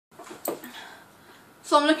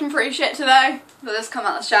So I'm looking pretty shit today, but just come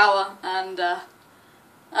out of the shower and I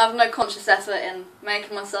have no conscious effort in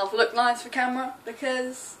making myself look nice for camera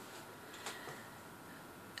because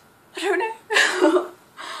I don't know.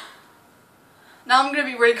 Now I'm going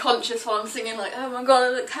to be really conscious while I'm singing, like, oh my god, I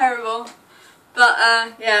look terrible. But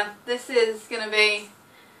yeah, this is going to be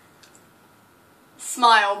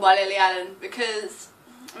Smile by Lily Allen because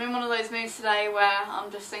I'm in one of those moods today where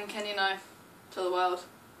I'm just thinking, you know, to the world,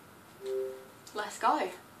 let's go.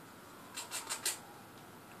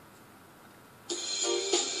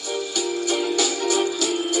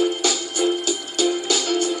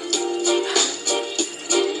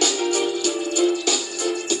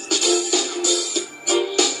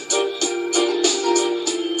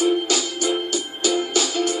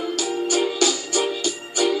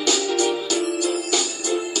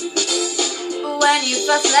 When you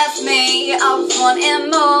first left me, I was wanting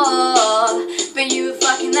more, but you were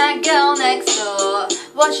fucking that girl next door.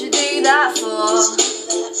 What'd you do that for?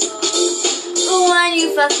 When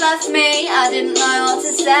you first left me, I didn't know what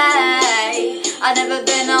to say. I'd never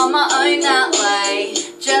been on my own that way,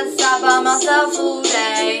 just sat by myself all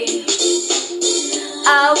day.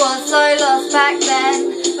 I was so lost back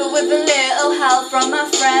then, but with a little help from my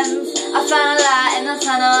friends, I found a light in the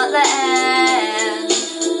tunnel at the end.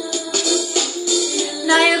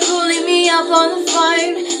 Now you're calling me up on the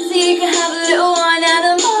phone so you can have a little wine and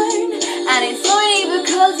a moan, and it's only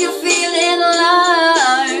because you're feeling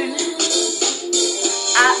alone.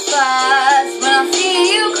 At first, when I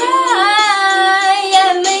see you cry,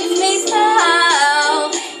 yeah, it makes me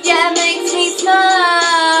smile, yeah, it makes me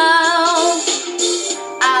smile.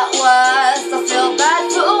 At worst, I feel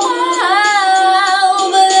bad for a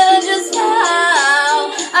while, but then I just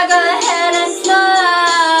smile, I go ahead and smile.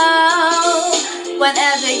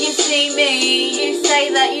 Whenever you see me, you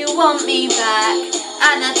say that you want me back,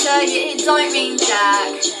 and I tell you it don't mean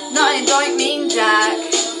jack, no it don't mean jack.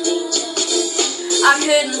 I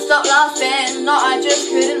couldn't stop laughing, no I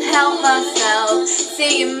just couldn't help myself.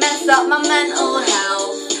 See you messed up my mental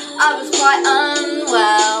health, I was quite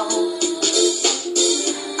unwell.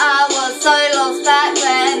 I was so lost back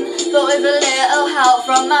then, but with a little help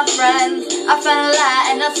from my friends, I found a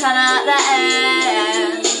light in the tunnel at the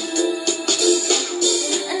end.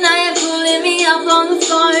 Now you're calling me up on the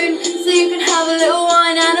phone so you can have a little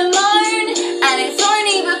wine and a moan, and it's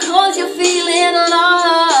only because you're feeling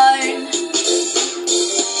alone.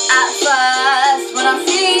 At first, when I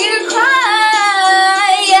see you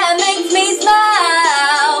cry, yeah, it makes me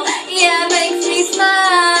smile, yeah, it makes me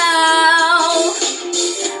smile.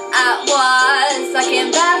 At once, I came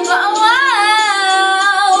back for a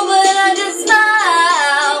while, but then I just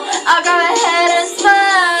smile, I go ahead and smile.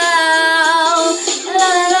 La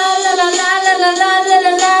la la la la la la la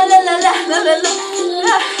la la la la la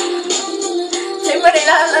la. Too many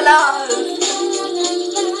la la la.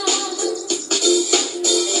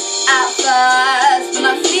 At first, when I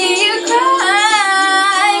see you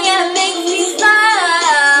cry, yeah, it makes me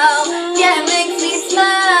smile, yeah, it makes me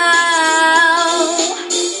smile.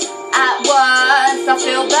 At once, I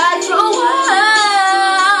feel bad for a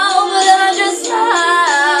while, but then I just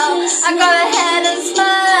smile, I go ahead and smile.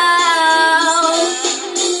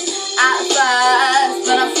 At first,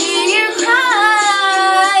 when I see you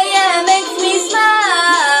cry, yeah, it makes me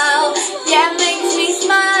smile, yeah, it makes me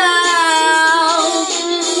smile.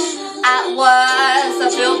 At worst, I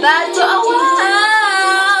feel bad for